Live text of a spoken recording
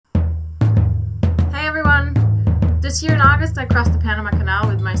This year in August, I crossed the Panama Canal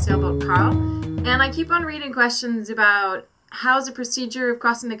with my sailboat Karl, and I keep on reading questions about how's the procedure of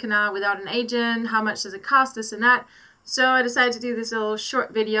crossing the canal without an agent, how much does it cost, this and that. So I decided to do this little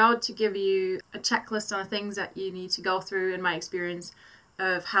short video to give you a checklist on the things that you need to go through in my experience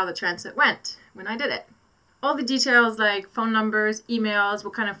of how the transit went when I did it. All the details like phone numbers, emails,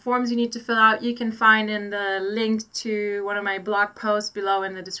 what kind of forms you need to fill out, you can find in the link to one of my blog posts below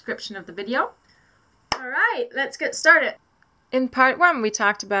in the description of the video. Alright, let's get started. In part 1 we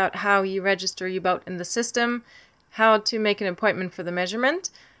talked about how you register your boat in the system, how to make an appointment for the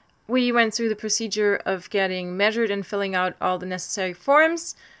measurement. We went through the procedure of getting measured and filling out all the necessary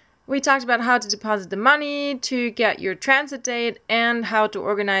forms. We talked about how to deposit the money, to get your transit date, and how to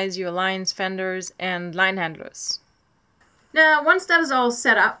organize your lines, fenders, and line handlers. Now, once that is all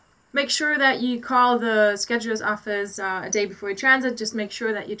set up, make sure that you call the scheduler's office a day before your transit. Just make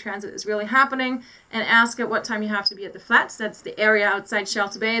sure that your transit is really happening and ask at what time you have to be at the flats. That's the area outside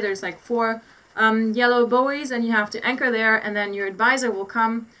Shelter Bay. There's like 4 yellow buoys and you have to anchor there, and then your advisor will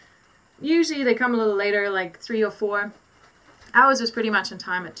come. Usually they come a little later, like 3 or 4. Ours was pretty much in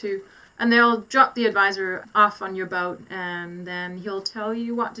time at 2. And they'll drop the advisor off on your boat, and then he'll tell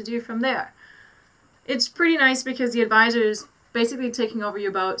you what to do from there. It's pretty nice because the advisor is basically taking over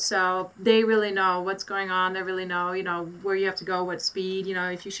your boat, so they really know what's going on. They really know, where you have to go, what speed,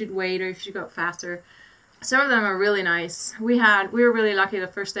 if you should wait or if you should go faster. Some of them are really nice. We were really lucky the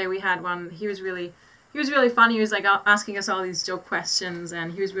first day we had one. He was really fun. He was like asking us all these joke questions,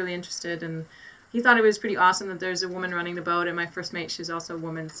 and he was really interested, and he thought it was pretty awesome that there's a woman running the boat, and my first mate, she's also a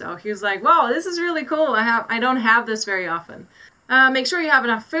woman, so he was like, "Whoa, this is really cool. I don't have this very often." Make sure you have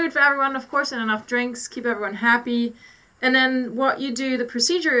enough food for everyone, of course, and enough drinks. Keep everyone happy. And then what you do, the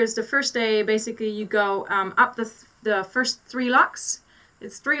procedure is the first day, basically you go up the first 3 locks.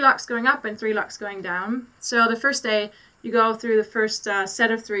 It's 3 locks going up and 3 locks going down. So the first day you go through the first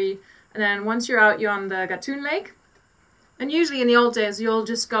set of 3, and then once you're out, you're on the Gatun Lake. And usually in the old days, you'll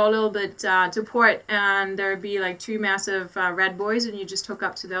just go a little bit to port, and there'd be like 2 massive red buoys, and you just hook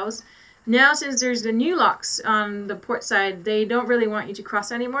up to those. Now, since there's the new locks on the port side, they don't really want you to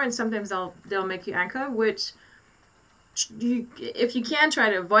cross anymore, and sometimes they'll make you anchor, which if you can, try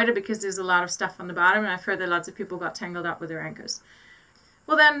to avoid it because there's a lot of stuff on the bottom, and I've heard that lots of people got tangled up with their anchors.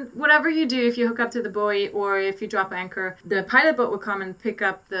 Well then, whatever you do, if you hook up to the buoy or if you drop anchor, the pilot boat will come and pick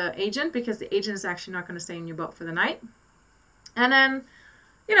up the agent, because the agent is actually not going to stay in your boat for the night. And then,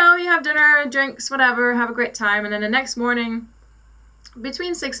 you have dinner, drinks, whatever, have a great time, and then the next morning,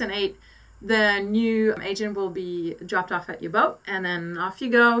 between 6 and 8, the new agent will be dropped off at your boat, and then off you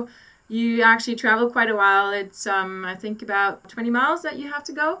go. You actually travel quite a while. It's, I think, about 20 miles that you have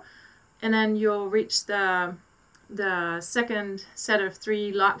to go, and then you'll reach the second set of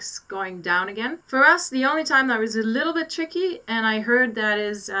 3 locks going down again. For us, the only time that was a little bit tricky, and I heard that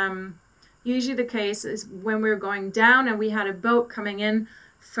is usually the case, is when we were going down and we had a boat coming in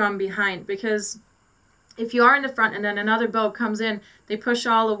from behind, because if you are in the front and then another boat comes in, they push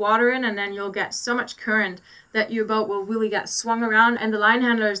all the water in, and then you'll get so much current that your boat will really get swung around. And the line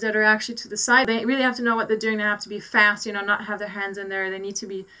handlers that are actually to the side, they really have to know what they're doing. They have to be fast, not have their hands in there. They need to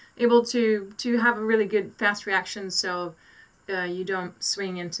be able to have a really good fast reaction, so you don't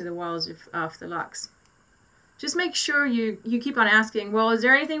swing into the walls of the locks. Just make sure you keep on asking, well, is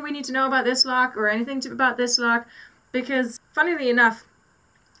there anything we need to know about this lock or anything about this lock? Because funnily enough,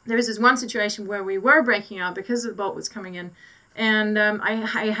 there was this one situation where we were breaking out because the boat was coming in, and I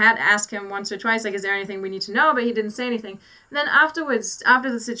had asked him once or twice, like, is there anything we need to know? But he didn't say anything. And then afterwards,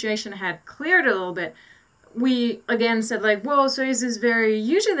 after the situation had cleared a little bit, we again said, like, whoa, so is this very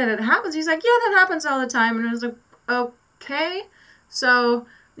usually that it happens? He's like, yeah, that happens all the time. And I was like, okay. So,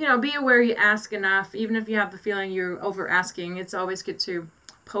 be aware you ask enough. Even if you have the feeling you're over asking, it's always good to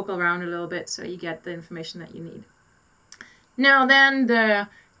poke around a little bit so you get the information that you need. Now then, the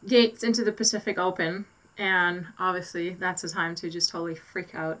gates into the Pacific open, and obviously that's the time to just totally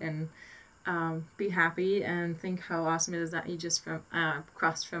freak out and be happy and think how awesome it is that you just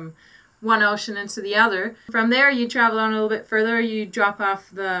crossed from one ocean into the other. From there you travel on a little bit further. You drop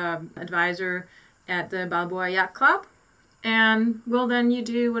off the advisor at the Balboa Yacht Club, and well, then you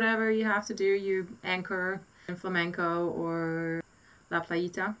do whatever you have to do. You anchor in Flamenco or La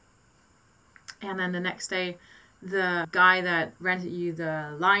Playita, and then the next day the guy that rented you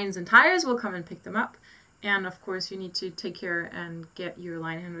the lines and tires will come and pick them up. And of course you need to take care and get your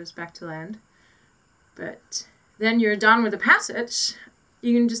line handlers back to land. But then you're done with the passage.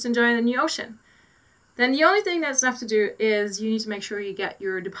 You can just enjoy the new ocean. Then the only thing that's left to do is you need to make sure you get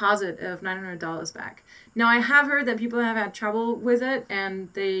your deposit of $900 back. Now, I have heard that people have had trouble with it and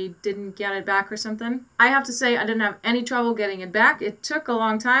they didn't get it back or something. I have to say I didn't have any trouble getting it back. It took a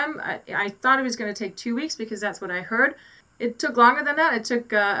long time. I thought it was going to take 2 weeks because that's what I heard. It took longer than that. It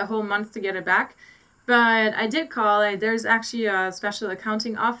took a whole month to get it back. But I did call. There's actually a special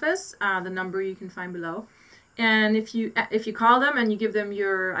accounting office, the number you can find below. And if you call them and you give them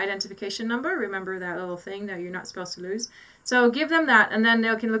your identification number, remember that little thing that you're not supposed to lose. So give them that, and then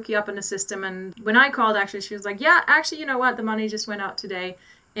they can look you up in the system. And when I called, actually, she was like, yeah, actually, you know what? The money just went out today.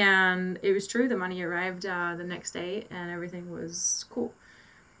 And it was true. The money arrived the next day, and everything was cool.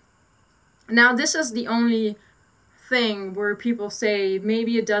 Now, this is the only thing where people say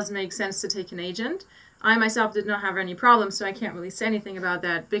maybe it does make sense to take an agent. I myself did not have any problems, so I can't really say anything about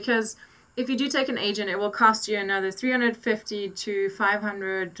that, because if you do take an agent, it will cost you another $350 to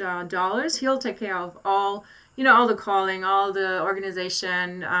 $500. He'll take care of all the calling, all the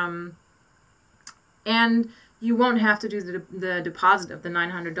organization, and you won't have to do the deposit of the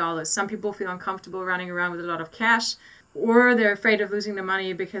 $900. Some people feel uncomfortable running around with a lot of cash, or they're afraid of losing the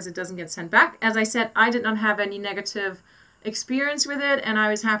money because it doesn't get sent back. As I said, I did not have any negative experience with it, and I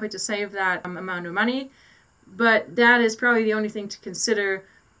was happy to save that amount of money. But that is probably the only thing to consider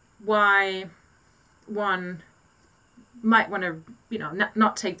why one might want to,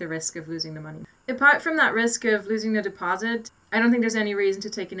 not take the risk of losing the money. Apart from that risk of losing the deposit, I don't think there's any reason to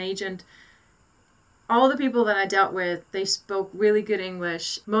take an agent. All the people that I dealt with, they spoke really good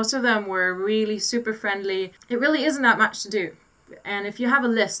English. Most of them were really super friendly. It really isn't that much to do. And if you have a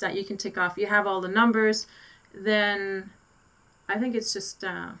list that you can tick off, you have all the numbers, then I think it's just,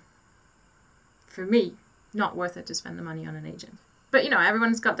 for me, not worth it to spend the money on an agent. But,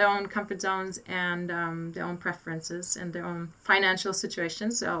 everyone's got their own comfort zones and their own preferences and their own financial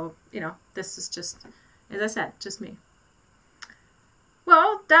situations. So, this is just, as I said, just me.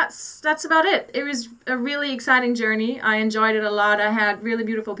 Well, that's about it. It was a really exciting journey. I enjoyed it a lot. I had really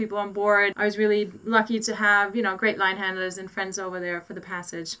beautiful people on board. I was really lucky to have, great line handlers and friends over there for the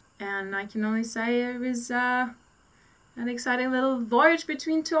passage. And I can only say it was an exciting little voyage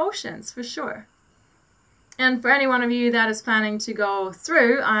between two oceans, for sure. And for any one of you that is planning to go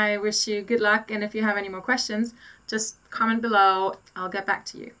through, I wish you good luck. And if you have any more questions, just comment below. I'll get back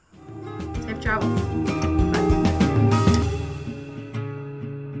to you. Safe travels.